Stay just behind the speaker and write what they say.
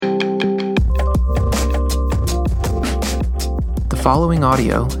following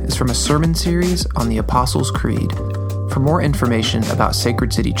audio is from a sermon series on the Apostles' Creed. For more information about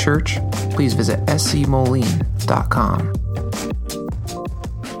Sacred City Church, please visit scmoline.com.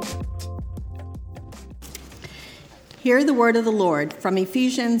 Hear the word of the Lord from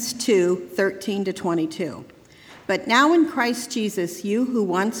Ephesians 2:13-22. But now in Christ Jesus, you who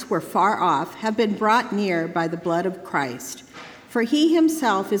once were far off have been brought near by the blood of Christ. For he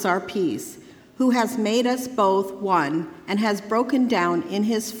himself is our peace, who has made us both one and has broken down in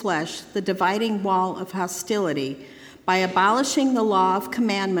his flesh the dividing wall of hostility by abolishing the law of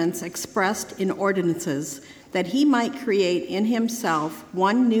commandments expressed in ordinances, that he might create in himself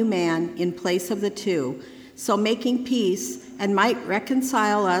one new man in place of the two, so making peace, and might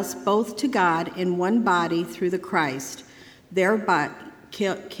reconcile us both to God in one body through the Christ, thereby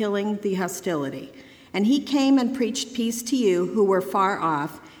killing the hostility. And he came and preached peace to you who were far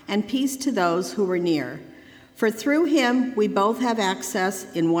off, and peace to those who were near. For through him we both have access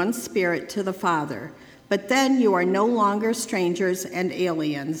in one spirit to the Father. But then you are no longer strangers and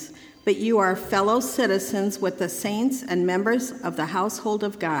aliens, but you are fellow citizens with the saints and members of the household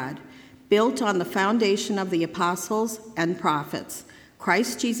of God, built on the foundation of the apostles and prophets,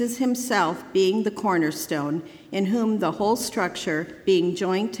 Christ Jesus himself being the cornerstone, in whom the whole structure, being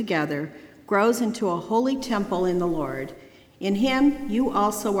joined together, grows into a holy temple in the Lord. In him you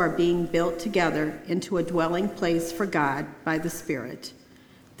also are being built together into a dwelling place for God by the Spirit.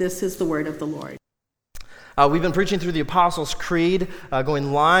 This is the word of the Lord. We've been preaching through the Apostles' Creed,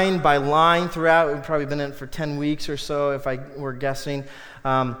 going line by line throughout. We've probably been in it for 10 weeks or so, if I were guessing.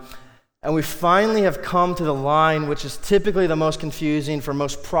 And we finally have come to the line which is typically the most confusing for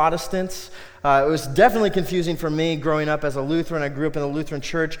most Protestants. It was definitely confusing for me growing up as a Lutheran. I grew up in the Lutheran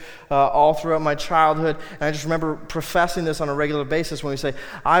church all throughout my childhood. And I just remember professing this on a regular basis when we say,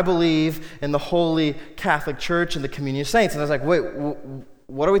 I believe in the Holy Catholic Church and the Communion of Saints. And I was like, wait,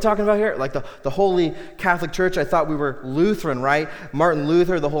 what are we talking about here? Like the Holy Catholic Church, I thought we were Lutheran, right? Martin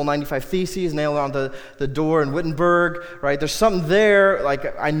Luther, the whole 95 Theses, nailed on the door in Wittenberg, right? There's something there,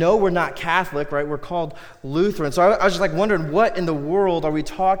 like I know we're not Catholic, right? We're called Lutheran. So I was just like wondering, what in the world are we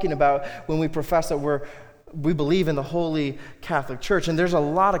talking about when we profess that we believe in the Holy Catholic Church? And there's a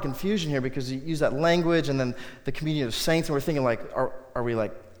lot of confusion here because you use that language and then the Communion of Saints, and we're thinking like,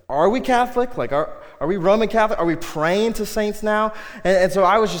 are we Catholic? Like, are we Roman Catholic? Are we praying to saints now? And so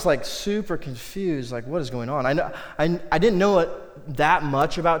I was just like super confused, like what is going on? I didn't know that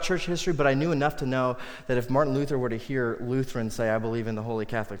much about church history, but I knew enough to know that if Martin Luther were to hear Lutherans say, I believe in the Holy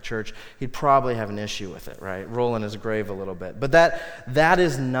Catholic Church, he'd probably have an issue with it, right? Roll in his grave a little bit. But that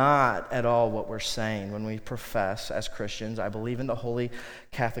is not at all what we're saying when we profess as Christians, I believe in the Holy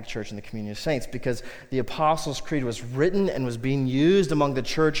Catholic Church and the Communion of Saints, because the Apostles' Creed was written and was being used among the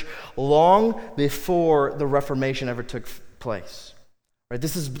church long before the Reformation ever took place. Right,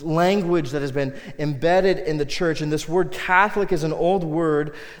 this is language that has been embedded in the church, and this word Catholic is an old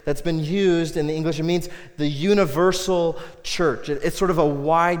word that's been used in the English. It means the universal church. It's sort of a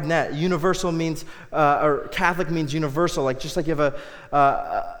wide net. Universal means, or Catholic means universal, like just like you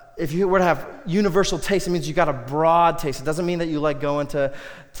have if you were to have universal taste, it means you got a broad taste. It doesn't mean that you like going to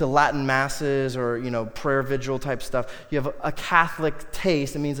Latin masses or, prayer vigil type stuff. You have a Catholic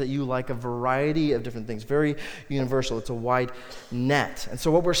taste. It means that you like a variety of different things. Very universal. It's a wide net. And so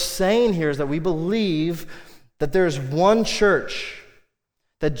what we're saying here is that we believe that there's one church,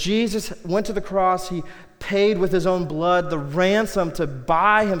 that Jesus went to the cross, he paid with his own blood the ransom to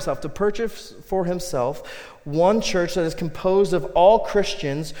buy himself, to purchase for himself one church that is composed of all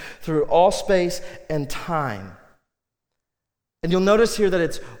Christians through all space and time. And you'll notice here that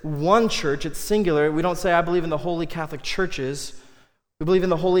it's one church, it's singular. We don't say, I believe in the Holy Catholic Churches. We believe in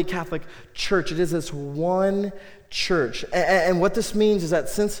the Holy Catholic Church. It is this one church. And what this means is that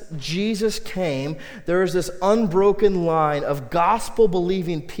since Jesus came, there is this unbroken line of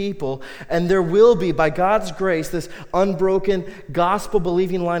gospel-believing people, and there will be, by God's grace, this unbroken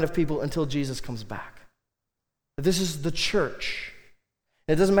gospel-believing line of people until Jesus comes back. This is the church.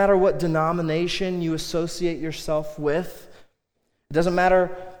 It doesn't matter what denomination you associate yourself with. It doesn't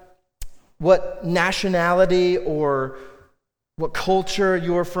matter what nationality or what culture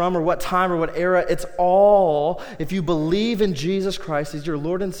you're from or what time or what era. It's all, if you believe in Jesus Christ as your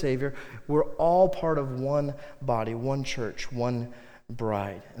Lord and Savior, we're all part of one body, one church, one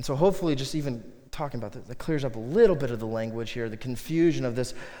bride. And so hopefully just even talking about that clears up a little bit of the language here, the confusion of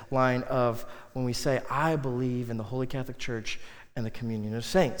this line of when we say, I believe in the Holy Catholic Church and the Communion of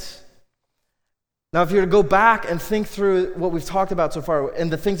Saints. Now, if you were to go back and think through what we've talked about so far and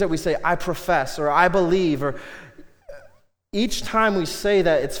the things that we say, I profess or I believe, or each time we say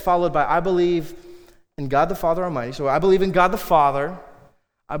that, it's followed by I believe in God the Father Almighty. So I believe in God the Father.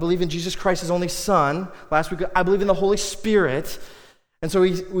 I believe in Jesus Christ, his only Son. Last week, I believe in the Holy Spirit. And so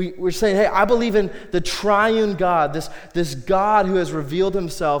we're saying, hey, I believe in the triune God, this God who has revealed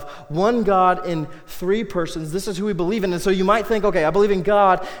himself, one God in three persons. This is who we believe in. And so you might think, okay, I believe in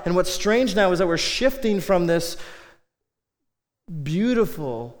God. And what's strange now is that we're shifting from this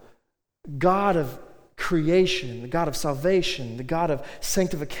beautiful God of creation, the God of salvation, the God of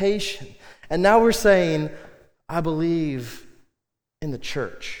sanctification. And now we're saying, I believe in the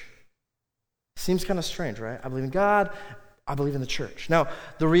church. Seems kind of strange, right? I believe in God. I believe in the church. Now,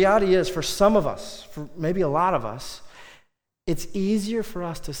 the reality is, for some of us, for maybe a lot of us, it's easier for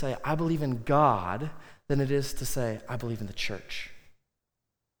us to say, I believe in God, than it is to say, I believe in the church.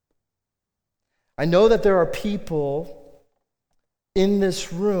 I know that there are people in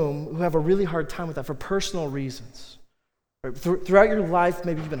this room who have a really hard time with that for personal reasons. Right? Throughout your life,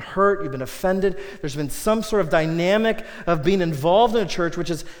 maybe you've been hurt, you've been offended, there's been some sort of dynamic of being involved in a church which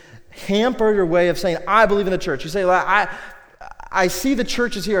has hampered your way of saying, I believe in the church. You say, well, I see the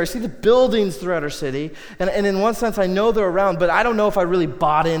churches here, I see the buildings throughout our city, and in one sense I know they're around, but I don't know if I really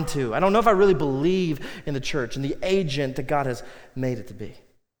bought into. I don't know if I really believe in the church and the agent that God has made it to be.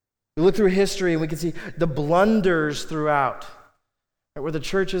 We look through history and we can see the blunders throughout, right, where the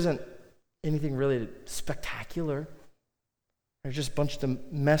church isn't anything really spectacular. There's just a bunch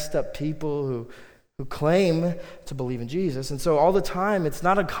of messed up people who claim to believe in Jesus. And so all the time, it's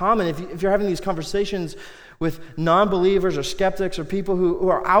not uncommon if you're having these conversations with non-believers or skeptics or people who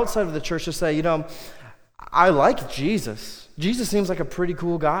are outside of the church to say, I like Jesus. Jesus seems like a pretty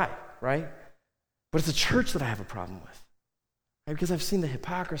cool guy, right? But it's the church that I have a problem with. Right? Because I've seen the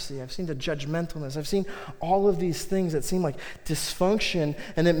hypocrisy, I've seen the judgmentalness, I've seen all of these things that seem like dysfunction,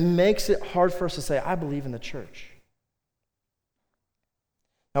 and it makes it hard for us to say, I believe in the church.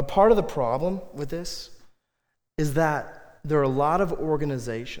 Now, part of the problem with this is that there are a lot of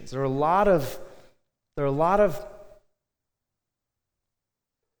organizations, there are a lot of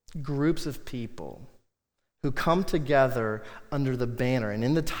groups of people who come together under the banner, and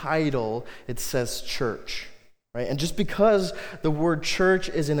in the title it says church, right? And just because the word church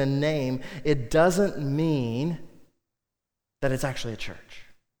is in a name, it doesn't mean that it's actually a church.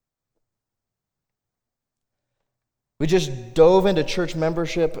 We just dove into church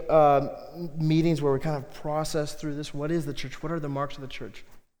membership meetings where we kind of processed through this. What is the church? What are the marks of the church?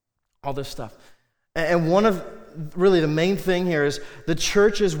 All this stuff. And one of really the main thing here is the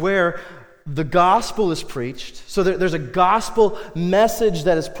church is where the gospel is preached. So there's a gospel message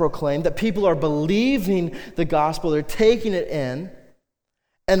that is proclaimed, that people are believing the gospel, they're taking it in.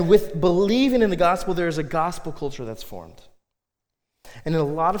 And with believing in the gospel, there's a gospel culture that's formed. And in a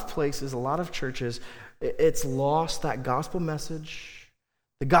lot of places, a lot of churches, it's lost that gospel message.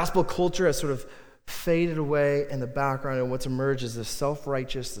 The gospel culture has sort of faded away in the background, and what's emerged is this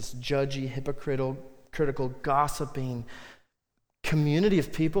self-righteous, this judgy, hypocritical, gossiping community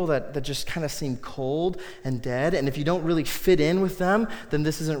of people that just kind of seem cold and dead, and if you don't really fit in with them, then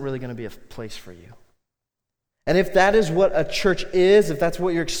this isn't really going to be a place for you. And if that is what a church is, if that's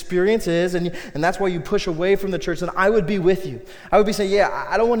what your experience is, and that's why you push away from the church, then I would be with you. I would be saying, yeah,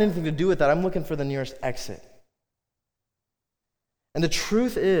 I don't want anything to do with that. I'm looking for the nearest exit. And the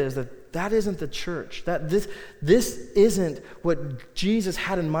truth is that isn't the church. That this isn't what Jesus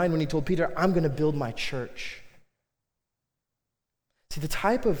had in mind when he told Peter, I'm going to build my church. See, the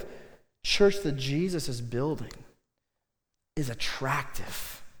type of church that Jesus is building is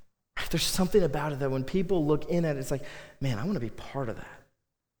attractive. There's something about it that when people look in at it, it's like, man, I want to be part of that.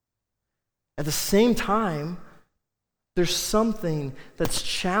 At the same time, there's something that's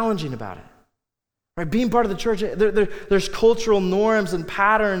challenging about it. Right? Being part of the church, there's cultural norms and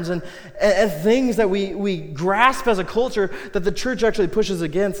patterns and things that we grasp as a culture that the church actually pushes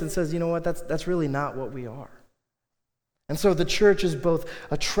against and says, you know what, that's really not what we are. And so the church is both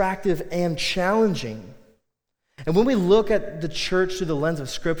attractive and challenging. And when we look at the church through the lens of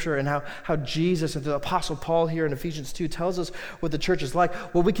Scripture and how Jesus and the Apostle Paul here in Ephesians 2 tells us what the church is like,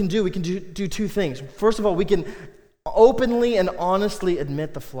 what we can do two things. First of all, we can openly and honestly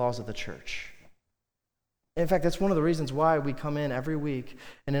admit the flaws of the church. In fact, that's one of the reasons why we come in every week,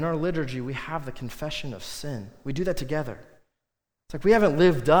 and in our liturgy, we have the confession of sin. We do that together. It's like we haven't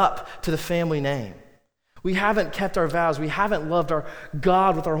lived up to the family name. We haven't kept our vows. We haven't loved our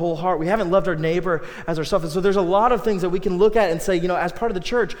God with our whole heart. We haven't loved our neighbor as ourselves. And so there's a lot of things that we can look at and say, as part of the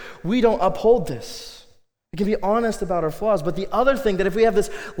church, we don't uphold this. We can be honest about our flaws. But the other thing, that if we have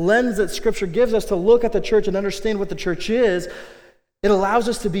this lens that Scripture gives us to look at the church and understand what the church is, it allows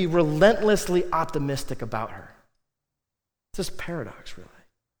us to be relentlessly optimistic about her. It's this paradox, really.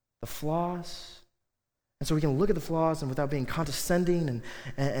 The flaws, And so we can look at the flaws and without being condescending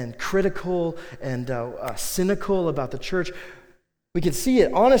and critical and cynical about the church, we can see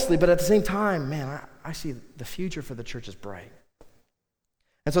it honestly, but at the same time, man, I see the future for the church is bright.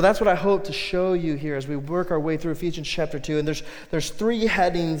 And so that's what I hope to show you here as we work our way through Ephesians chapter 2. And there's three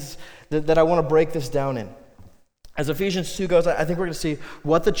headings that I want to break this down in. As Ephesians 2 goes, I think we're going to see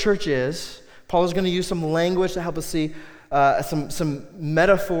what the church is. Paul is going to use some language to help us see, some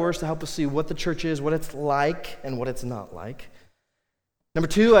metaphors to help us see what the church is, what it's like, and what it's not like. Number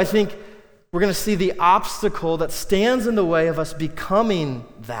 2, I think we're going to see the obstacle that stands in the way of us becoming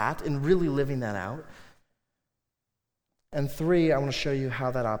that and really living that out. And 3, I want to show you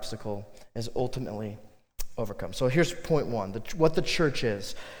how that obstacle is ultimately overcome. So here's point 1, what the church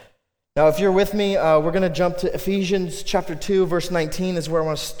is. Now, if you're with me, we're going to jump to Ephesians chapter 2, verse 19 is where I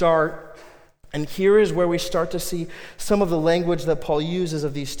want to start. And here is where we start to see some of the language that Paul uses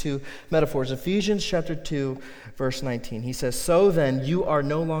of these two metaphors. Ephesians chapter 2, verse 19. He says, "So then, you are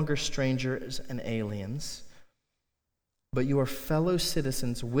no longer strangers and aliens, but you are fellow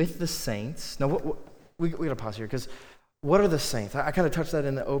citizens with the saints." Now, we got to pause here, because what are the saints? I kind of touched that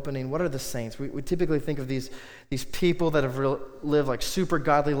in the opening. What are the saints? We typically think of these people that have lived like super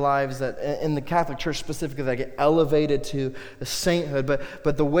godly lives that in the Catholic Church specifically that get elevated to the sainthood.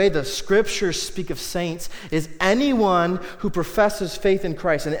 But the way the scriptures speak of saints is anyone who professes faith in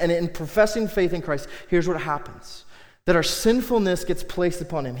Christ. And in professing faith in Christ, here's what happens. That our sinfulness gets placed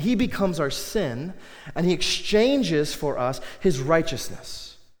upon him. He becomes our sin, and he exchanges for us his righteousness.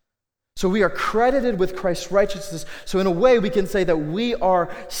 So we are credited with Christ's righteousness. So in a way, we can say that we are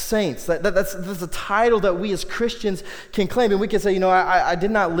saints. That's a title that we as Christians can claim. And we can say, I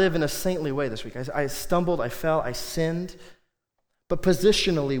did not live in a saintly way this week. I stumbled, I fell, I sinned. But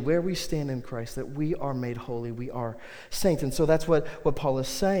positionally, where we stand in Christ, that we are made holy, we are saints. And so that's what Paul is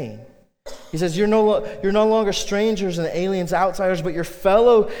saying. He says, you're no longer strangers and aliens, outsiders, but you're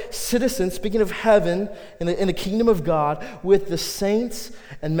fellow citizens, speaking of heaven, in the kingdom of God, with the saints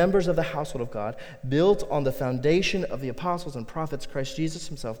and members of the household of God, built on the foundation of the apostles and prophets, Christ Jesus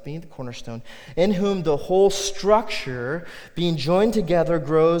himself being the cornerstone, in whom the whole structure, being joined together,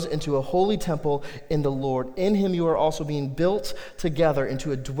 grows into a holy temple in the Lord. In him you are also being built together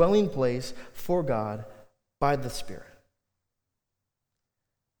into a dwelling place for God by the Spirit.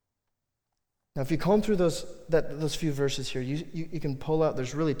 Now, if you comb through those few verses here, you can pull out,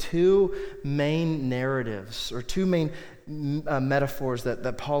 there's really two main narratives or two main metaphors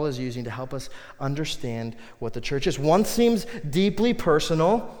that Paul is using to help us understand what the church is. One seems deeply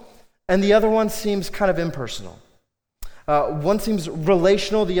personal, and the other one seems kind of impersonal. One seems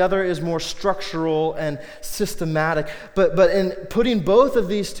relational, the other is more structural and systematic. But in putting both of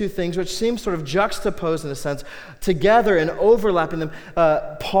these two things, which seem sort of juxtaposed in a sense, together and overlapping them,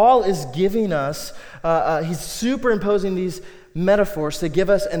 Paul is giving us, he's superimposing these metaphors to give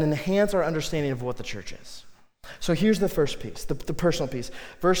us and enhance our understanding of what the church is. So here's the first piece, the personal piece.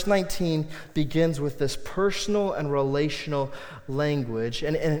 Verse 19 begins with this personal and relational language,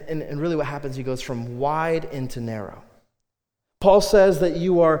 and really what happens, he goes from wide into narrow. Paul says that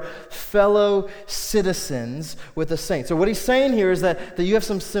you are fellow citizens with the saints. So what he's saying here is that you have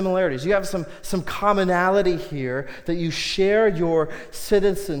some similarities. You have some commonality here, that you share your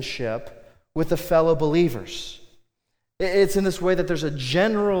citizenship with the fellow believers. It's in this way that there's a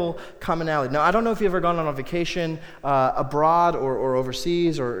general commonality. Now, I don't know if you've ever gone on a vacation abroad or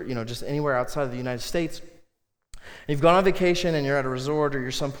overseas or just anywhere outside of the United States. You've gone on vacation and you're at a resort or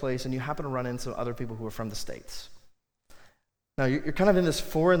you're someplace and you happen to run into other people who are from the States. Now, you're kind of in this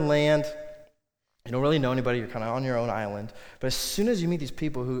foreign land. You don't really know anybody. You're kind of on your own island. But as soon as you meet these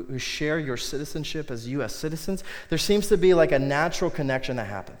people who share your citizenship as U.S. citizens, there seems to be like a natural connection that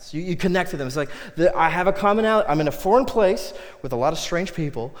happens. You connect to them. It's like, I have a commonality. I'm in a foreign place with a lot of strange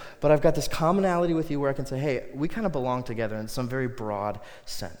people, but I've got this commonality with you where I can say, hey, we kind of belong together in some very broad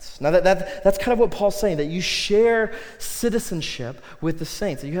sense. Now, that's kind of what Paul's saying, that you share citizenship with the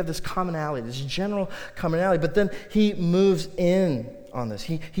saints, that you have this commonality, this general commonality. But then he moves in on this.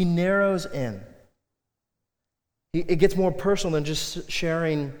 He narrows in. It gets more personal than just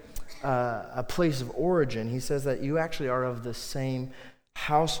sharing a place of origin. He says that you actually are of the same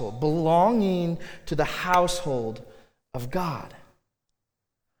household, belonging to the household of God.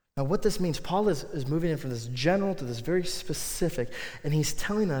 Now, what this means, Paul is moving in from this general to this very specific, and he's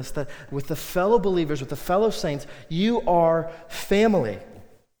telling us that with the fellow believers, with the fellow saints, you are family.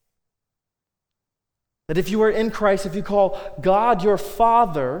 That if you are in Christ, if you call God your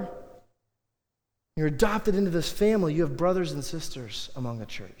Father, you're adopted into this family. You have brothers and sisters among the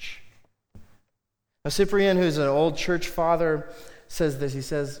church. Now, Cyprian, who's an old church father, says this. He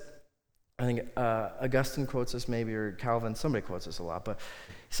says, I think Augustine quotes this maybe, or Calvin, somebody quotes this a lot, but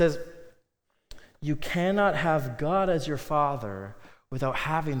he says, you cannot have God as your father without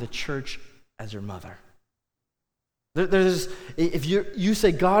having the church as your mother. If you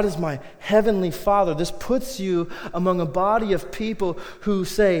say, God is my heavenly Father, this puts you among a body of people who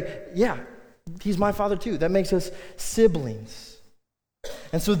say, yeah, he's my father too. That makes us siblings.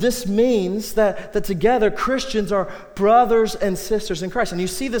 And so this means that together Christians are brothers and sisters in Christ. And you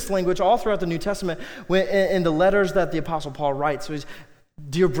see this language all throughout the New Testament in the letters that the Apostle Paul writes. So he's,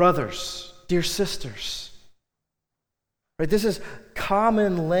 dear brothers, dear sisters. Right? This is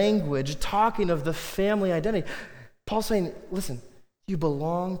common language talking of the family identity. Paul's saying, listen, you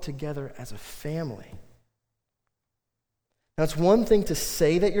belong together as a family. Now, it's one thing to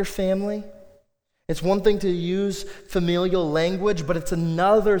say that you're family. It's one thing to use familial language, but it's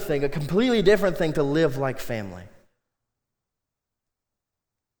another thing, a completely different thing to live like family.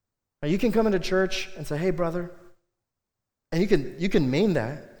 Now, you can come into church and say, hey, brother, and you can mean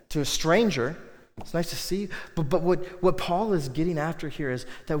that to a stranger. It's nice to see you. But what Paul is getting after here is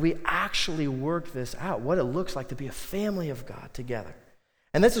that we actually work this out, what it looks like to be a family of God together.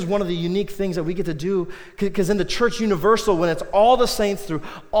 And this is one of the unique things that we get to do, because in the church universal, when it's all the saints through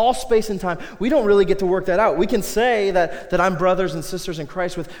all space and time, we don't really get to work that out. We can say that I'm brothers and sisters in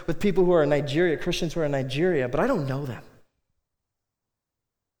Christ with people who are in Nigeria, Christians who are in Nigeria, but I don't know them.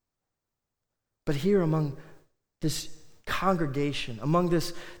 But here among this congregation, among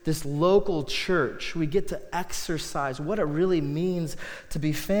this local church, we get to exercise what it really means to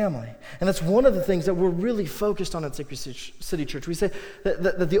be family. And that's one of the things that we're really focused on at Sacred City Church. We say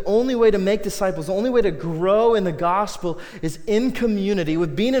that the only way to make disciples, the only way to grow in the gospel is in community,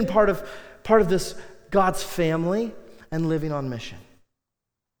 with being in part of this God's family and living on mission.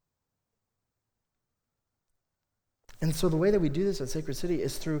 And so the way that we do this at Sacred City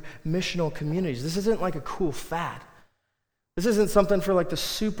is through missional communities. This isn't like a cool fad. This isn't something for like the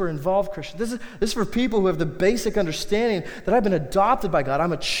super involved Christian. This is for people who have the basic understanding that I've been adopted by God.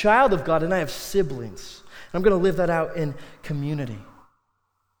 I'm a child of God and I have siblings. And I'm going to live that out in community.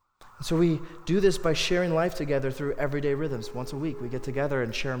 And so we do this by sharing life together through everyday rhythms. Once a week we get together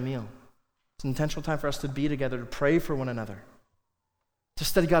and share a meal. It's an intentional time for us to be together, to pray for one another, to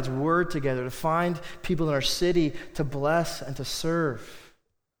study God's word together, to find people in our city to bless and to serve.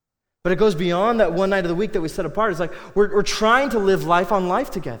 But it goes beyond that one night of the week that we set apart. It's like we're trying to live life on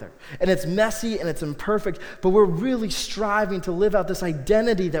life together. And it's messy and it's imperfect, but we're really striving to live out this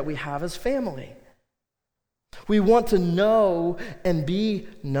identity that we have as family. We want to know and be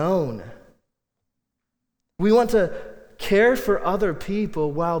known. We want to care for other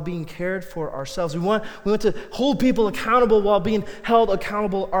people while being cared for ourselves. We want to hold people accountable while being held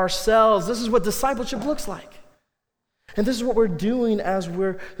accountable ourselves. This is what discipleship looks like. And this is what we're doing as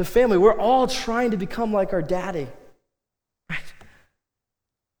we're the family. We're all trying to become like our daddy. Right?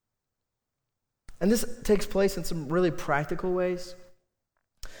 And this takes place in some really practical ways.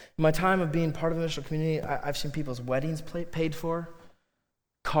 In my time of being part of a missional community, I've seen people's weddings paid for,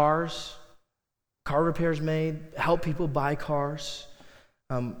 cars, car repairs made, help people buy cars.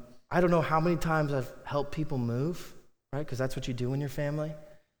 I don't know how many times I've helped people move, right? Because that's what you do in your family.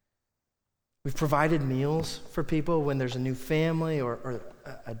 We've provided meals for people when there's a new family or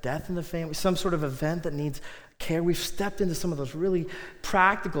a death in the family, some sort of event that needs care. We've stepped into some of those really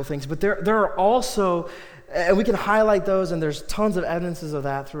practical things, but there are also, and we can highlight those, and there's tons of evidences of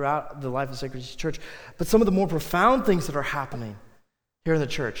that throughout the life of Sacred Church, but some of the more profound things that are happening here in the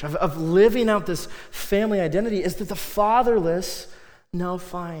church, of living out this family identity, is that the fatherless now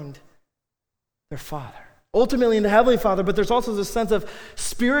find their father. Ultimately in the Heavenly Father, but there's also this sense of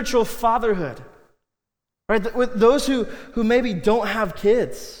spiritual fatherhood. Right? With those who maybe don't have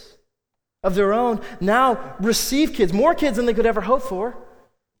kids of their own, now receive kids, more kids than they could ever hope for,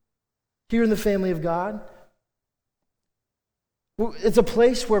 here in the family of God. It's a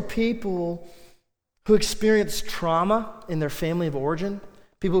place where people who experience trauma in their family of origin,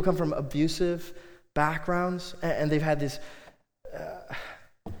 people who come from abusive backgrounds, and they've had this,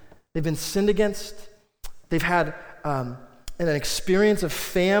 they've been sinned against. They've had an experience of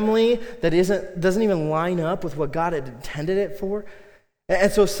family that doesn't even line up with what God had intended it for.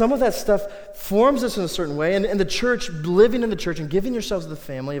 And so some of that stuff forms us in a certain way. And the church, living in the church and giving yourselves to the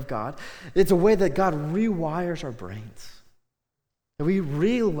family of God, it's a way that God rewires our brains. That we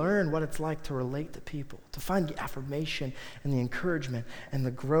relearn what it's like to relate to people, to find the affirmation and the encouragement and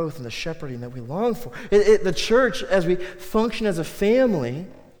the growth and the shepherding that we long for. The church, as we function as a family,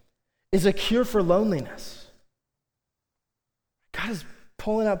 is a cure for loneliness. God is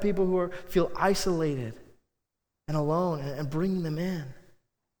pulling out people who feel isolated and alone and bringing them in.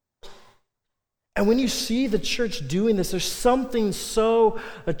 And when you see the church doing this, there's something so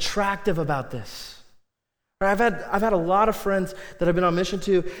attractive about this. I've had a lot of friends that I've been on mission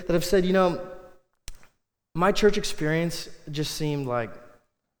to that have said, my church experience just seemed like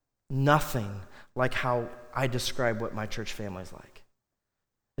nothing like how I describe what my church family is like.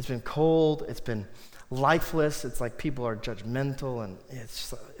 It's been cold, it's been lifeless, it's like people are judgmental, and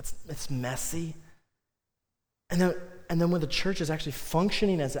it's messy. And then when the church is actually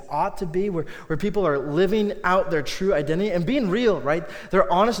functioning as it ought to be, where people are living out their true identity and being real, right?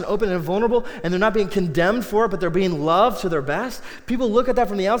 They're honest and open and vulnerable, and they're not being condemned for it, but they're being loved to their best. People look at that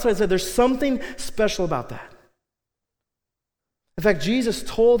from the outside and say, there's something special about that. In fact, Jesus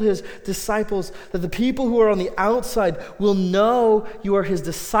told his disciples that the people who are on the outside will know you are his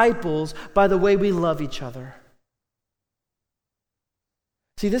disciples by the way we love each other.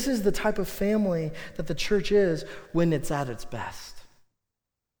 See, this is the type of family that the church is when it's at its best.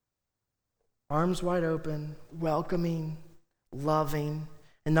 Arms wide open, welcoming, loving,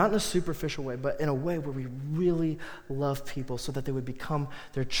 and not in a superficial way, but in a way where we really love people so that they would become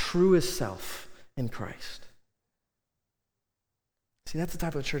their truest self in Christ. See, that's the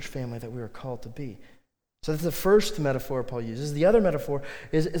type of church family that we are called to be. So that's the first metaphor Paul uses. The other metaphor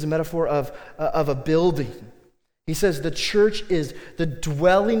is a metaphor of a building. He says the church is the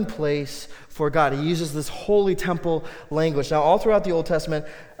dwelling place for God. He uses this holy temple language. Now, all throughout the Old Testament,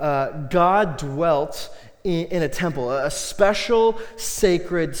 God dwelt in a temple, a special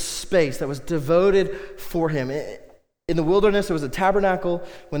sacred space that was devoted for him. In the wilderness, it was a tabernacle.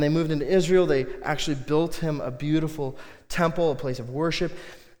 When they moved into Israel, they actually built him a beautiful temple, a place of worship.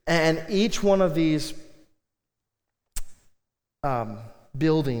 And each one of these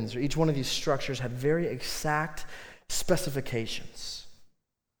buildings, or each one of these structures, had very exact specifications.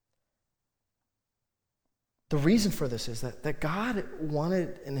 The reason for this is that God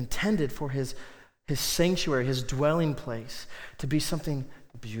wanted and intended for his sanctuary, his dwelling place, to be something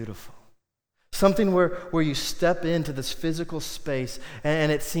beautiful. Something where you step into this physical space and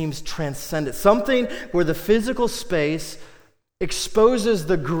it seems transcendent. Something where the physical space exposes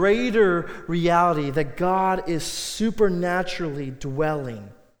the greater reality that God is supernaturally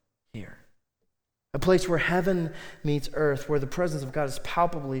dwelling here. A place where heaven meets earth, where the presence of God is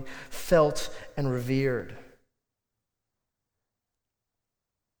palpably felt and revered.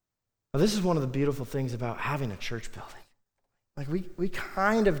 Now, this is one of the beautiful things about having a church building. Like we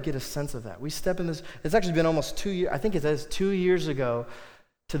kind of get a sense of that. We step in this, it's actually been almost 2 years, I think it is 2 years ago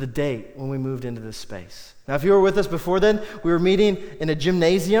to the date when we moved into this space. Now, if you were with us before then, we were meeting in a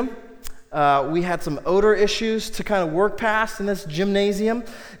gymnasium. We had some odor issues to kind of work past in this gymnasium.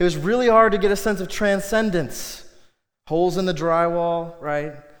 It was really hard to get a sense of transcendence. Holes in the drywall,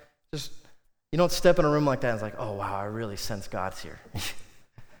 right? Just, you don't step in a room like that and it's like, oh wow, I really sense God's here.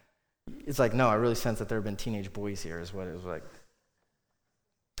 It's like, no, I really sense that there have been teenage boys here is what it was like.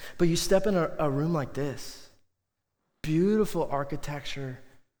 But you step in a room like this, beautiful architecture,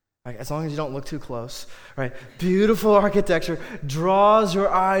 right? As long as you don't look too close, right? Beautiful architecture draws your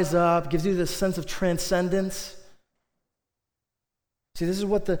eyes up, gives you this sense of transcendence. See, this is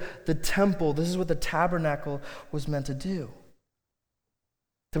what the temple, this is what the tabernacle was meant to do.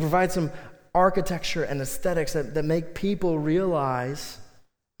 To provide some architecture and aesthetics that make people realize,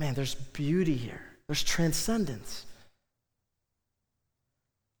 man, there's beauty here. There's transcendence.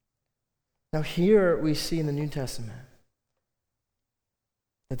 Now here we see in the New Testament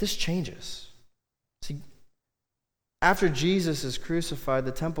that this changes. See, after Jesus is crucified,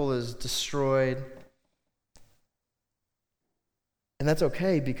 the temple is destroyed. And that's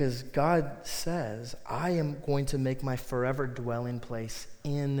okay because God says, I am going to make my forever dwelling place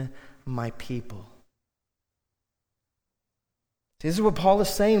in my people. This is what Paul is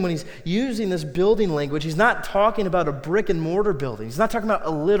saying when he's using this building language. He's not talking about a brick and mortar building. He's not talking about a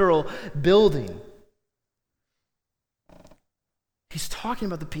literal building. He's talking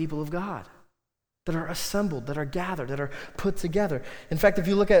about the people of God that are assembled, that are gathered, that are put together. In fact, if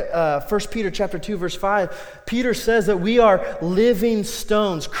you look at 1 Peter chapter 2, verse 5, Peter says that we are living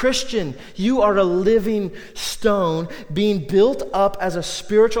stones. Christian, you are a living stone being built up as a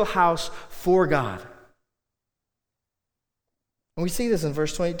spiritual house for God. And we see this in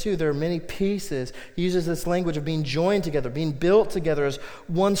verse 22. There are many pieces. He uses this language of being joined together, being built together as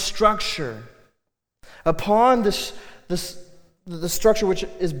one structure. Upon the structure which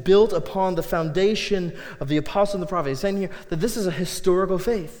is built upon the foundation of the apostle and the prophet. He's saying here that this is a historical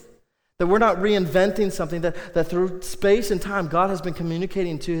faith. That we're not reinventing something, that through space and time, God has been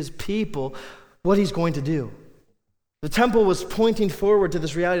communicating to his people what he's going to do. The temple was pointing forward to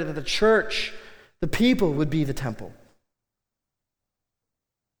this reality that the church, the people, would be the temple.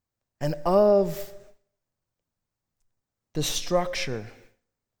 And of the structure,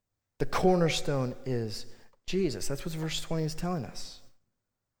 the cornerstone is Jesus. That's what verse 20 is telling us.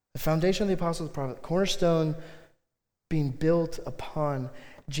 The foundation of the apostles and prophets, cornerstone being built upon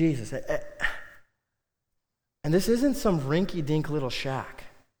Jesus. And this isn't some rinky-dink little shack.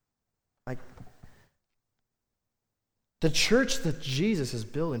 Like, the church that Jesus is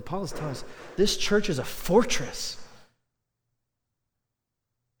building, Paul is telling us, this church is a fortress.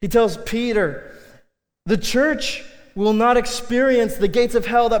 He tells Peter, the church will not experience the gates of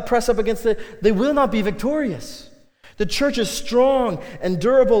hell that press up against it. They will not be victorious. The church is strong and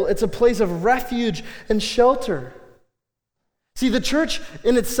durable. It's a place of refuge and shelter. See, the church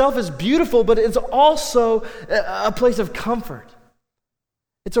in itself is beautiful, but it's also a place of comfort.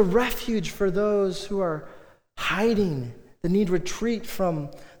 It's a refuge for those who are hiding, that need retreat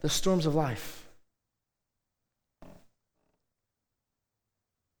from the storms of life.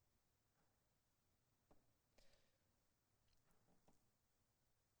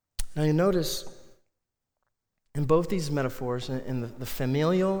 Now you notice in both these metaphors, in the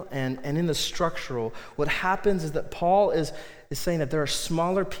familial and in the structural, what happens is that Paul is saying that there are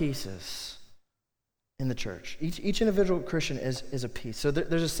smaller pieces in the church. Each individual Christian is a piece. So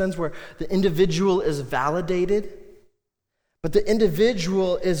there's a sense where the individual is validated, but the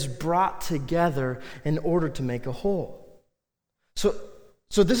individual is brought together in order to make a whole. So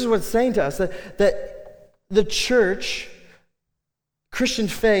this is what it's saying to us, that the church, Christian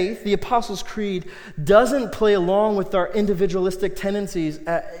faith, the Apostles' Creed, doesn't play along with our individualistic tendencies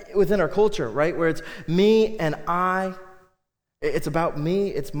within our culture, right? Where it's me and I. It's about me.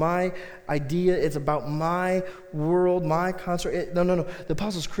 It's my idea. It's about my world, my construct. No. The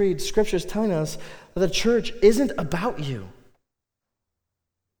Apostles' Creed, Scripture is telling us that the church isn't about you.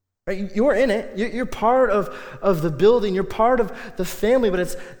 Right? You're in it. You're part of the building. You're part of the family, but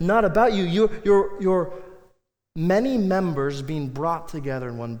it's not about you. You're many members being brought together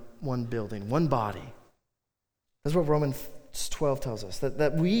in one building, one body. That's what Romans 12 tells us,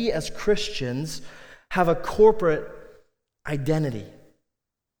 that we as Christians have a corporate identity.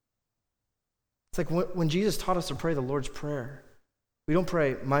 It's like when Jesus taught us to pray the Lord's Prayer, we don't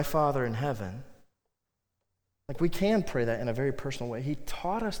pray, my Father in heaven. Like, we can pray that in a very personal way. He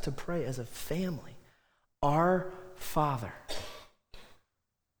taught us to pray as a family, our Father.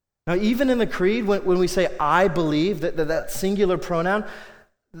 Now, even in the creed, when we say, I believe, that singular pronoun,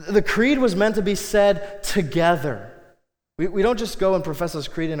 the creed was meant to be said together. We don't just go and profess this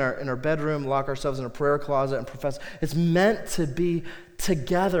creed in our bedroom, lock ourselves in a prayer closet and profess. It's meant to be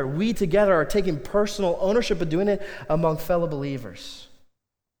together. We together are taking personal ownership of doing it among fellow believers.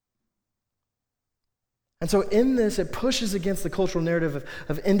 And so in this, it pushes against the cultural narrative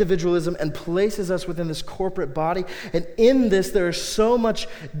of individualism and places us within this corporate body. And in this, there is so much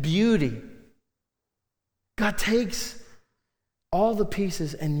beauty. God takes all the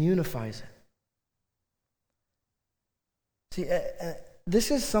pieces and unifies it. See, this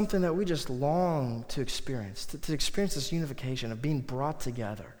is something that we just long to experience, to experience this unification of being brought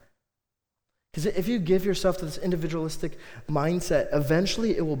together. Because if you give yourself to this individualistic mindset,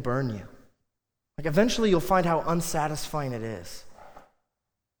 eventually it will burn you. Like, eventually you'll find how unsatisfying it is.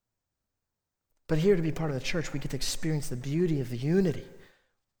 But here, to be part of the church, we get to experience the beauty of the unity.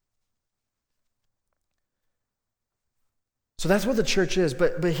 So that's what the church is.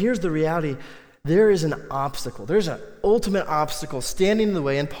 But here's the reality. There is an obstacle. There's an ultimate obstacle standing in the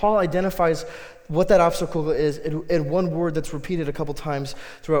way. And Paul identifies what that obstacle is in one word that's repeated a couple times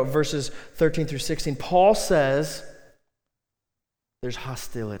throughout verses 13 through 16. Paul says there's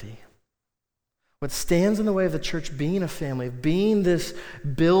hostility. What stands in the way of the church being a family, being this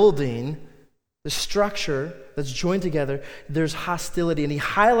building, the structure that's joined together, there's hostility. And he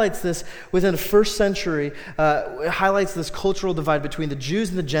highlights this within the first century, highlights this cultural divide between the Jews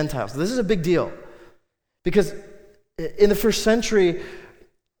and the Gentiles. This is a big deal. Because in the first century,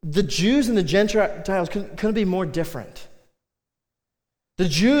 the Jews and the Gentiles couldn't be more different. The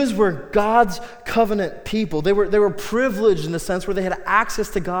Jews were God's covenant people. They were privileged in the sense where they had access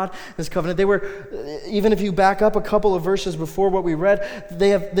to God and His covenant. They were, even if you back up a couple of verses before what we read,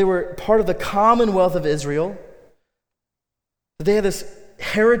 they were part of the commonwealth of Israel. They had this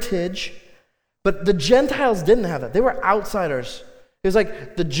heritage, but the Gentiles didn't have that. They were outsiders. It was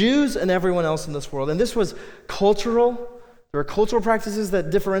like the Jews and everyone else in this world. And this was cultural. There were cultural practices that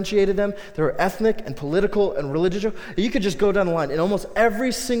differentiated them. There were ethnic and political and religious. You could just go down the line in almost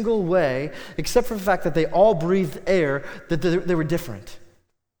every single way, except for the fact that they all breathed air, that they were different.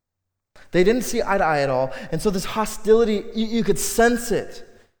 They didn't see eye to eye at all. And so this hostility, you could sense it.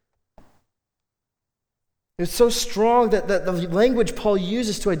 It's so strong that the language Paul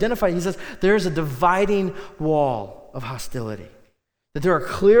uses to identify it, he says, there is a dividing wall of hostility. That there are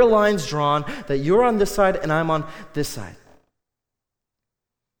clear lines drawn, that you're on this side and I'm on this side.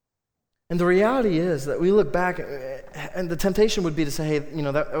 And the reality is that we look back, and the temptation would be to say, hey,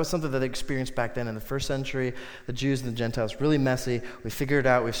 that was something that they experienced back then in the first century, the Jews and the Gentiles, really messy. We figured it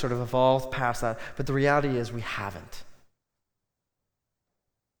out, we've sort of evolved past that. But the reality is we haven't.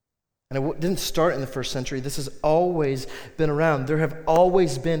 And it didn't start in the first century. This has always been around. There have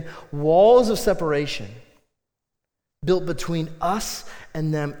always been walls of separation built between us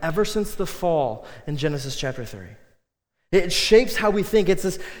and them ever since the fall in Genesis chapter 3. It shapes how we think. It's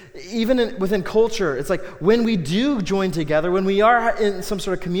this, even within culture, it's like when we do join together, when we are in some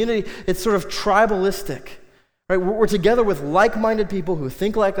sort of community, it's sort of tribalistic. Right? We're together with like-minded people who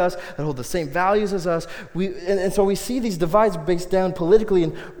think like us, that hold the same values as us. And so we see these divides based down politically,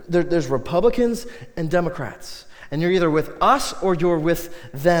 and there's Republicans and Democrats. And you're either with us or you're with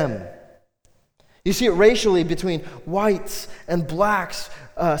them. You see it racially between whites and blacks,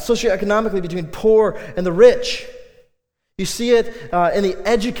 socioeconomically between poor and the rich. You see it in the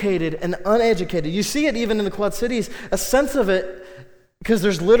educated and uneducated. You see it even in the Quad Cities, a sense of it, because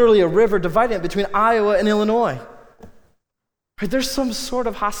there's literally a river dividing it between Iowa and Illinois. Right? There's some sort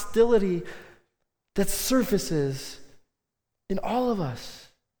of hostility that surfaces in all of us.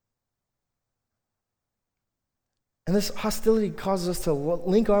 And this hostility causes us to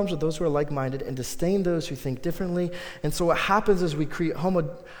link arms with those who are like-minded and disdain those who think differently. And so what happens is we create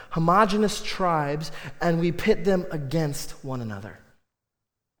homogeneous tribes and we pit them against one another.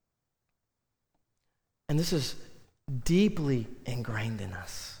 And this is deeply ingrained in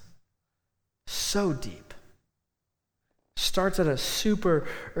us. So deep. Starts at a super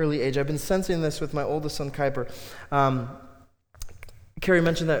early age. I've been sensing this with my oldest son, Kuiper. Carrie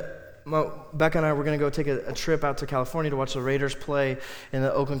mentioned that Becca and I were going to go take a trip out to California to watch the Raiders play in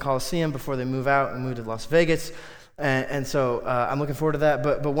the Oakland Coliseum before they move out and move to Las Vegas. And so I'm looking forward to that.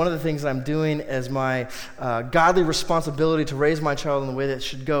 But one of the things that I'm doing as my godly responsibility to raise my child in the way that it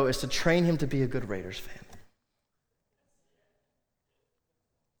should go is to train him to be a good Raiders fan.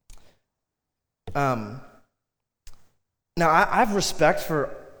 Now, I have respect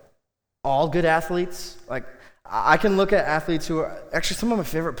for all good athletes. Like, I can look at athletes who are, actually some of my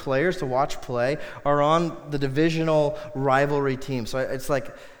favorite players to watch play are on the divisional rivalry team. So it's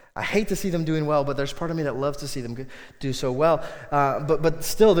like, I hate to see them doing well, but there's part of me that loves to see them do so well. But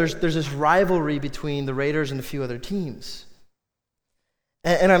still, there's this rivalry between the Raiders and a few other teams.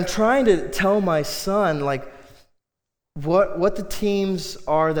 And I'm trying to tell my son, like, what the teams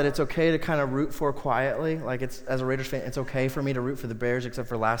are that it's okay to kind of root for quietly. Like, it's, as a Raiders fan, it's okay for me to root for the Bears, except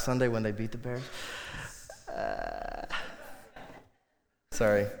for last Sunday when they beat the Bears.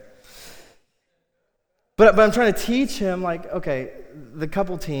 Sorry. But I'm trying to teach him, like, okay, the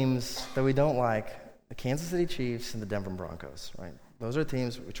couple teams that we don't like, the Kansas City Chiefs and the Denver Broncos, right? Those are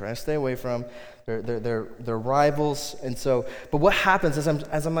teams we try to stay away from. They're rivals, and so. But what happens is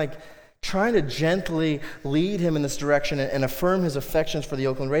I'm like trying to gently lead him in this direction and affirm his affections for the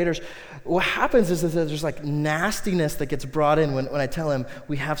Oakland Raiders. What happens is that there's like nastiness that gets brought in when I tell him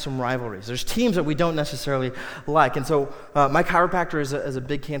we have some rivalries. There's teams that we don't necessarily like. And so my chiropractor is a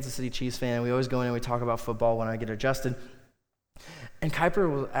big Kansas City Chiefs fan, and we always go in and we talk about football when I get adjusted. And Kuiper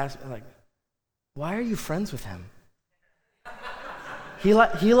will ask me, like, why are you friends with him? He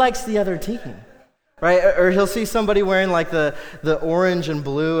likes the other team. Right? Or he'll see somebody wearing like the orange and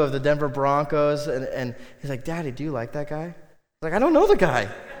blue of the Denver Broncos, and he's like, Daddy, do you like that guy? He's like, I don't know the guy.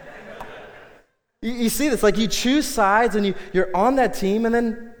 You see this, like you choose sides and you're on that team, and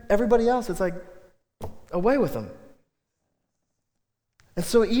then everybody else, it's like, away with them. And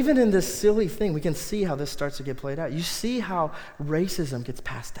so even in this silly thing, we can see how this starts to get played out. You see how racism gets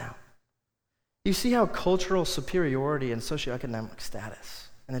passed down. You see how cultural superiority and socioeconomic status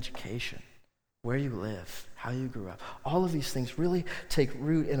and education, where you live, how you grew up, all of these things really take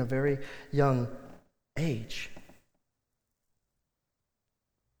root in a very young age.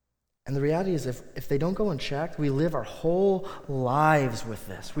 And the reality is if they don't go unchecked, we live our whole lives with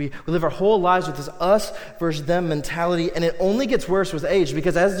this. We live our whole lives with this us versus them mentality, and it only gets worse with age,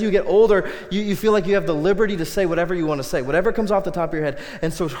 because as you get older, you feel like you have the liberty to say whatever you want to say, whatever comes off the top of your head,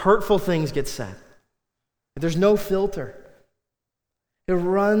 and so hurtful things get said. There's no filter. It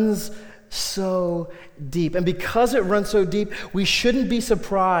runs so deep. And because it runs so deep, we shouldn't be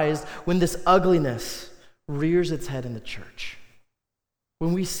surprised when this ugliness rears its head in the church.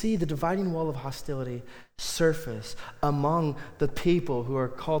 When we see the dividing wall of hostility surface among the people who are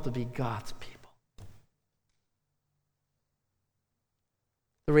called to be God's people.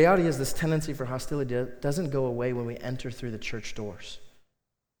 The reality is this tendency for hostility doesn't go away when we enter through the church doors.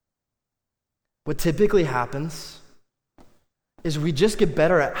 What typically happens is we just get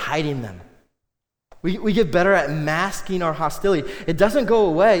better at hiding them. We get better at masking our hostility. It doesn't go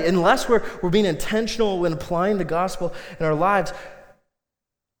away unless we're being intentional when applying the gospel in our lives,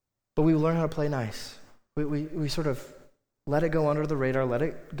 but we learn how to play nice. We sort of let it go under the radar, let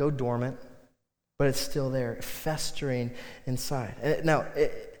it go dormant, but it's still there, festering inside. Now,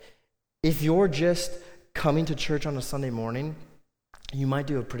 if you're just coming to church on a Sunday morning, you might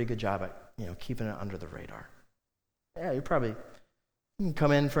do a pretty good job at keeping it under the radar. Yeah, you can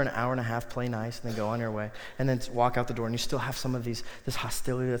come in for an hour and a half, play nice, and then go on your way, and then walk out the door, and you still have some of this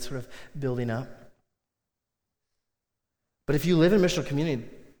hostility that's sort of building up. But if you live in a missional community,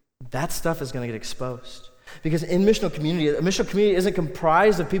 that stuff is going to get exposed. Because in a missional community isn't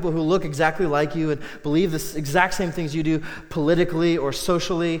comprised of people who look exactly like you and believe the exact same things you do politically or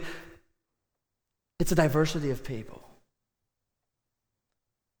socially. It's a diversity of people.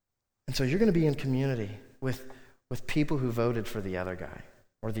 And so you're going to be in community with people who voted for the other guy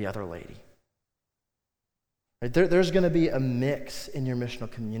or the other lady. Right? There's going to be a mix in your missional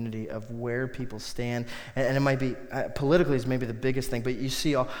community of where people stand. And it might be, politically is maybe the biggest thing, but you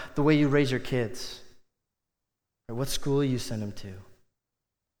see the way you raise your kids. What school you send them to.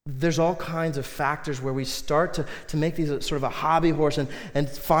 There's all kinds of factors where we start to make these sort of a hobby horse and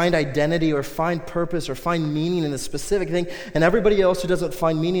find identity or find purpose or find meaning in a specific thing, and everybody else who doesn't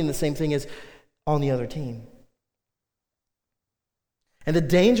find meaning in the same thing is on the other team. And the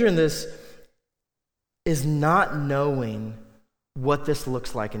danger in this is not knowing what this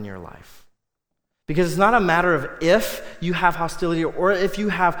looks like in your life. Because it's not a matter of if you have hostility or if you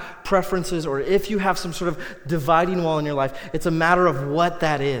have preferences or if you have some sort of dividing wall in your life. It's a matter of what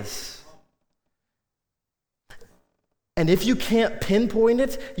that is. And if you can't pinpoint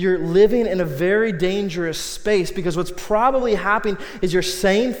it, you're living in a very dangerous space, because what's probably happening is you're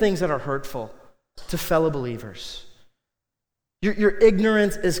saying things that are hurtful to fellow believers. Your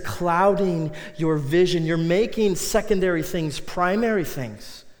ignorance is clouding your vision. You're making secondary things primary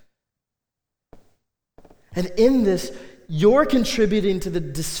things. And in this, you're contributing to the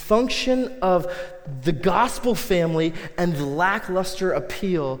dysfunction of the gospel family and the lackluster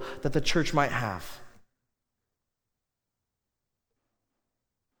appeal that the church might have.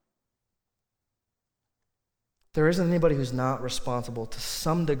 There isn't anybody who's not responsible to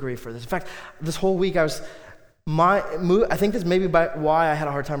some degree for this. In fact, this whole week I think this may be why I had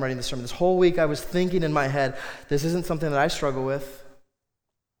a hard time writing this sermon. This whole week I was thinking in my head, this isn't something that I struggle with.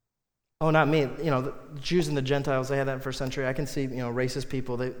 Oh, not me. The Jews and the Gentiles, they had that in the first century. I can see, racist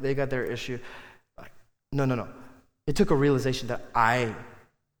people, they got their issue. No. It took a realization that I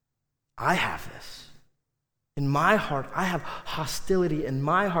have this. In my heart, I have hostility in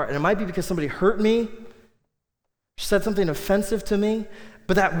my heart. And it might be because somebody hurt me, said something offensive to me,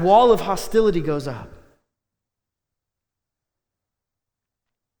 but that wall of hostility goes up.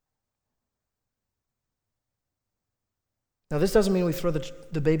 Now, this doesn't mean we throw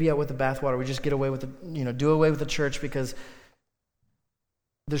the baby out with the bathwater. We just get away with do away with the church because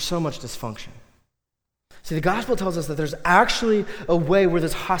there's so much dysfunction. See, the gospel tells us that there's actually a way where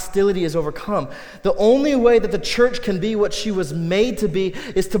this hostility is overcome. The only way that the church can be what she was made to be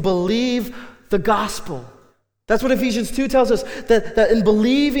is to believe the gospel. That's what Ephesians 2 tells us, that in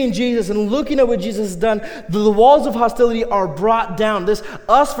believing Jesus and looking at what Jesus has done, the walls of hostility are brought down. This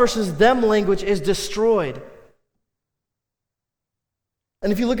us versus them language is destroyed.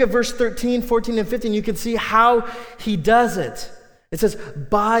 And if you look at verse 13, 14, and 15, you can see how he does it. It says,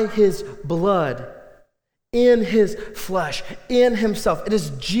 by his blood, in his flesh, in himself. It is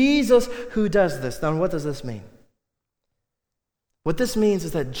Jesus who does this. Now, what does this mean? What this means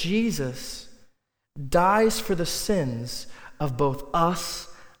is that Jesus dies for the sins of both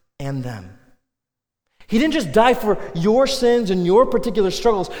us and them. He didn't just die for your sins and your particular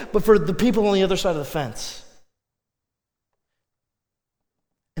struggles, but for the people on the other side of the fence.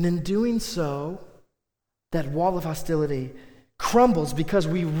 And in doing so, that wall of hostility crumbles because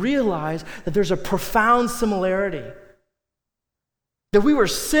we realize that there's a profound similarity. That we were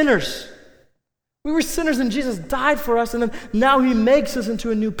sinners. We were sinners and Jesus died for us, and then now he makes us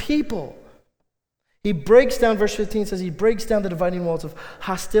into a new people. He breaks down, verse 15 says, he breaks down the dividing walls of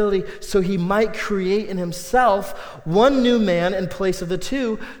hostility so he might create in himself one new man in place of the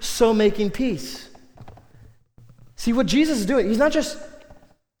two, so making peace. See, what Jesus is doing, He's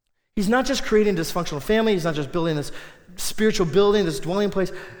not just creating a dysfunctional family. He's not just building this spiritual building, this dwelling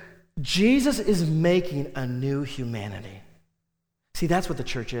place. Jesus is making a new humanity. See, that's what the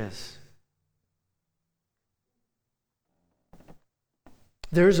church is.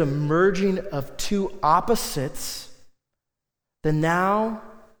 There's a merging of two opposites that now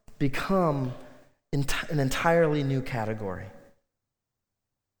become an entirely new category.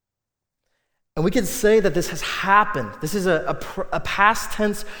 And we can say that this has happened. This is a past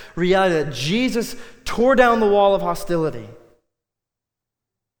tense reality that Jesus tore down the wall of hostility.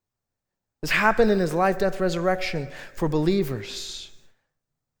 This happened in his life, death, resurrection for believers.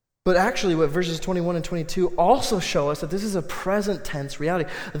 But actually, what verses 21 and 22 also show us that this is a present tense reality.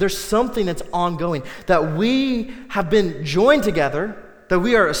 That there's something that's ongoing, that we have been joined together, that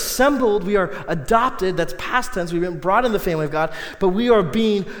we are assembled, we are adopted, that's past tense, we've been brought in the family of God, but we are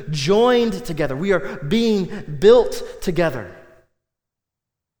being joined together. We are being built together.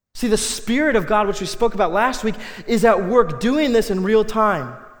 See, the Spirit of God, which we spoke about last week, is at work doing this in real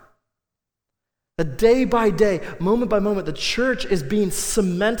time. That day by day, moment by moment, the church is being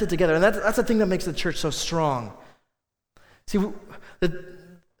cemented together. And that's the thing that makes the church so strong. See,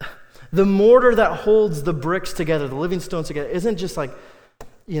 the mortar that holds the bricks together, the living stones together, isn't just like,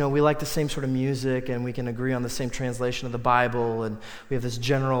 we like the same sort of music and we can agree on the same translation of the Bible and we have this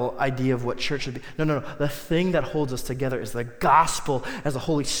general idea of what church should be. No. The thing that holds us together is the gospel as the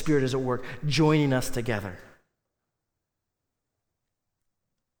Holy Spirit is at work, joining us together.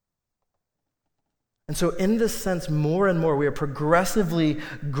 And so in this sense, more and more, we are progressively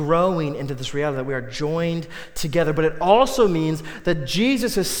growing into this reality that we are joined together. But it also means that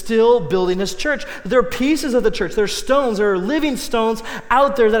Jesus is still building his church. There are pieces of the church, there are stones, there are living stones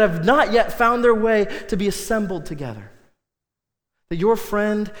out there that have not yet found their way to be assembled together. That your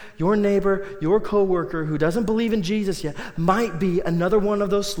friend, your neighbor, your coworker who doesn't believe in Jesus yet might be another one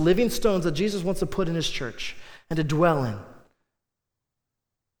of those living stones that Jesus wants to put in his church and to dwell in.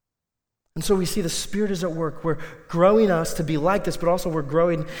 And so we see the Spirit is at work. We're growing us to be like this, but also we're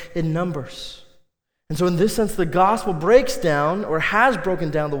growing in numbers. And so in this sense, the gospel breaks down, or has broken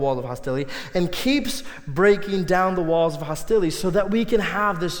down the wall of hostility, and keeps breaking down the walls of hostility so that we can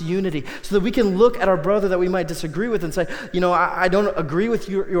have this unity, so that we can look at our brother that we might disagree with and say, I don't agree with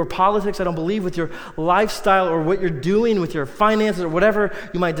your politics, I don't believe with your lifestyle or what you're doing with your finances or whatever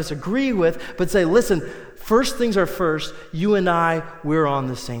you might disagree with, but say, listen, first things are first, you and I, we're on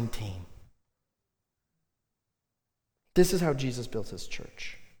the same team. This is how Jesus built his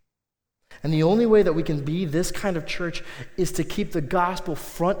church. And the only way that we can be this kind of church is to keep the gospel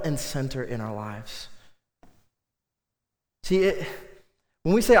front and center in our lives. See,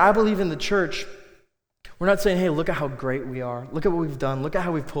 when we say, I believe in the church, we're not saying, hey, look at how great we are. Look at what we've done. Look at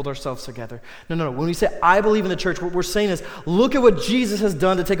how we've pulled ourselves together. No. When we say, I believe in the church, what we're saying is, look at what Jesus has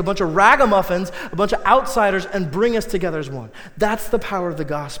done to take a bunch of ragamuffins, a bunch of outsiders, and bring us together as one. That's the power of the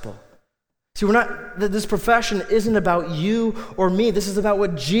gospel. See, this profession isn't about you or me. This is about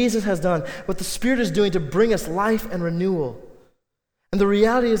what Jesus has done, what the Spirit is doing to bring us life and renewal. And the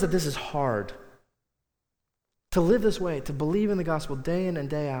reality is that this is hard. To live this way, to believe in the gospel day in and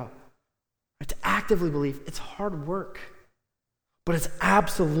day out, right? To actively believe, it's hard work. But it's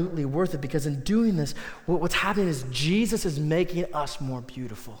absolutely worth it, because in doing this, what's happening is Jesus is making us more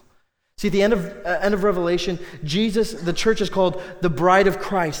beautiful. See, at the end of Revelation, Jesus, the church is called the bride of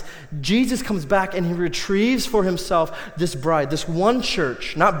Christ. Jesus comes back and he retrieves for himself this bride, this one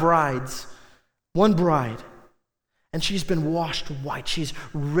church, not brides, one bride. And she's been washed white. She's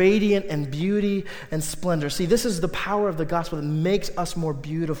radiant in beauty and splendor. See, this is the power of the gospel that makes us more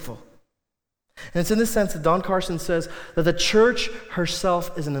beautiful. And it's in this sense that Don Carson says that the church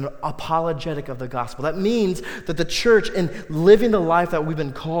herself is an apologetic of the gospel. That means that the church, in living the life that we've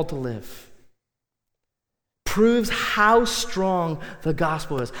been called to live, proves how strong the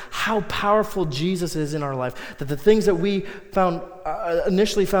gospel is, how powerful Jesus is in our life, that the things that we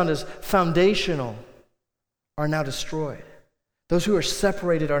initially found as foundational are now destroyed. Those who are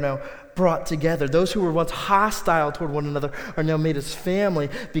separated are now brought together. Those who were once hostile toward one another are now made as family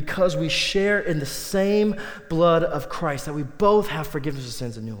because we share in the same blood of Christ, that we both have forgiveness of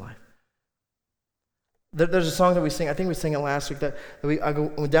sins and new life. There's a song that we sing, I think we sang it last week, I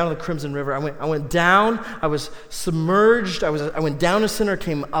went down to the Crimson River. I went down, I was submerged, I went down a sinner,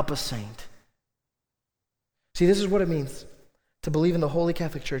 came up a saint. See, this is what it means to believe in the Holy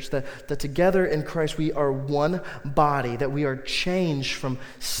Catholic Church, that together in Christ we are one body, that we are changed from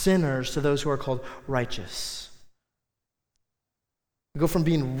sinners to those who are called righteous. We go from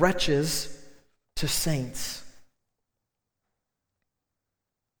being wretches to saints.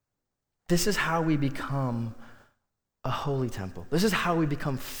 This is how we become a holy temple. This is how we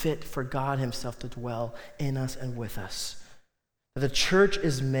become fit for God himself to dwell in us and with us. The church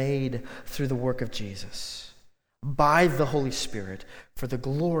is made through the work of Jesus, by the Holy Spirit, for the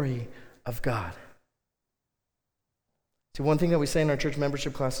glory of God. See, one thing that we say in our church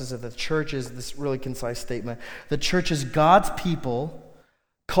membership classes is that the church is this really concise statement. The church is God's people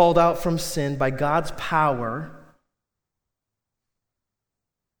called out from sin by God's power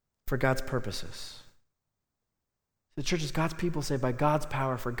for God's purposes. The church is God's people saved by God's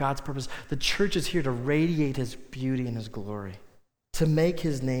power for God's purpose. The church is here to radiate his beauty and his glory, to make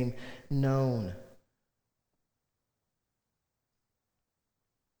his name known.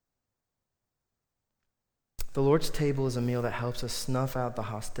 The Lord's table is a meal that helps us snuff out the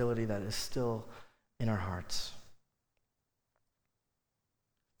hostility that is still in our hearts.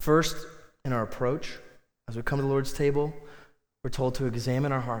 First, in our approach, as we come to the Lord's table, we're told to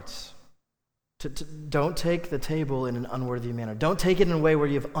examine our hearts. Don't take the table in an unworthy manner. Don't take it in a way where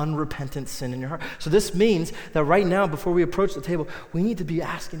you have unrepentant sin in your heart. So this means that right now, before we approach the table, we need to be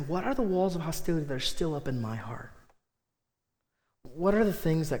asking, what are the walls of hostility that are still up in my heart? What are the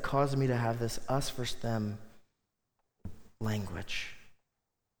things that cause me to have this us versus them language?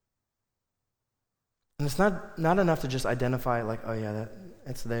 And it's not enough to just identify like, oh yeah,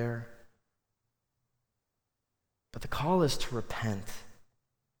 it's there. But the call is to repent,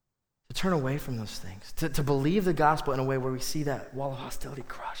 to turn away from those things, to believe the gospel in a way where we see that wall of hostility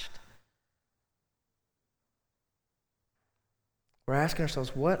crushed. We're asking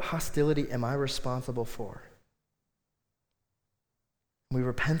ourselves, what hostility am I responsible for? We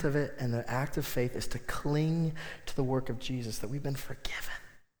repent of it, and the act of faith is to cling to the work of Jesus, that we've been forgiven.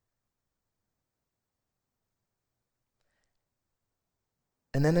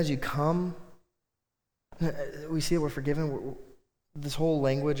 And then as you come, we see that we're forgiven. This whole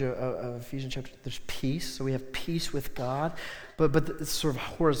language of Ephesians chapter, there's peace, so we have peace with God, but it's sort of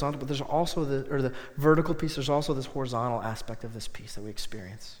horizontal, but there's also the vertical peace, there's also this horizontal aspect of this peace that we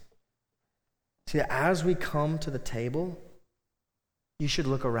experience. See, as we come to the table, you should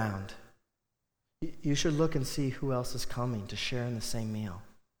look around. You should look and see who else is coming to share in the same meal.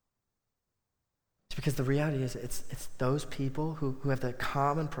 It's because the reality is it's those people who have the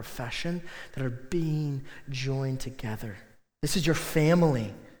common profession that are being joined together. This is your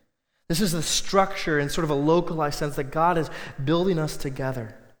family. This is the structure in sort of a localized sense that God is building us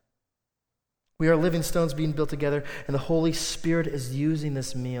together. We are living stones being built together, and the Holy Spirit is using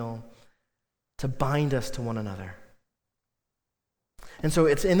this meal to bind us to one another. And so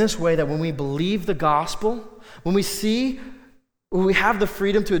it's in this way that when we believe the gospel, when we have the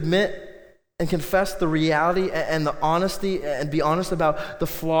freedom to admit and confess the reality and the honesty and be honest about the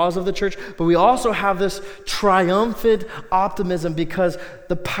flaws of the church, but we also have this triumphant optimism because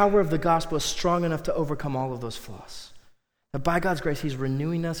the power of the gospel is strong enough to overcome all of those flaws. That by God's grace, he's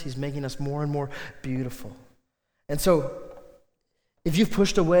renewing us, he's making us more and more beautiful. And so, if you've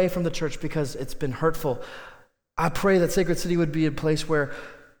pushed away from the church because it's been hurtful, I pray that Sacred City would be a place where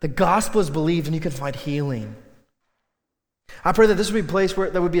the gospel is believed and you can find healing. I pray that this would be a place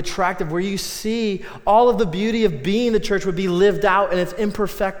that would be attractive, where you see all of the beauty of being the church would be lived out in its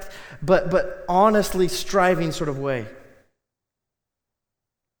imperfect but honestly striving sort of way.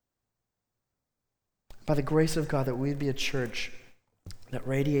 By the grace of God, that we'd be a church that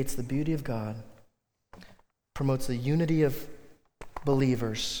radiates the beauty of God, promotes the unity of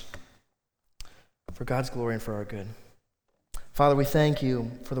believers for God's glory and for our good. Father, we thank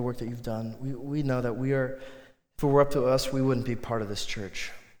you for the work that you've done. We know that if it were up to us, we wouldn't be part of this church.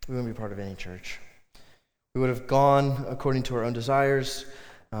 We wouldn't be part of any church. We would have gone according to our own desires,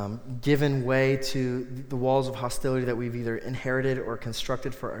 given way to the walls of hostility that we've either inherited or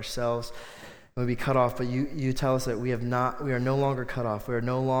constructed for ourselves, and we'd be cut off. But you tell us that we are no longer cut off. We are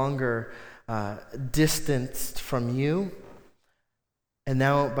no longer distanced from you. And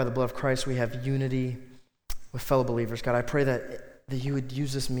now, by the blood of Christ, we have unity with fellow believers. God, I pray that you would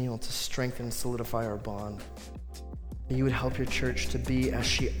use this meal to strengthen and solidify our bond. That you would help your church to be as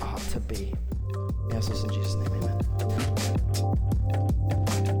she ought to be. We ask this in Jesus' name,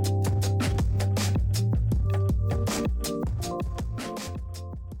 amen.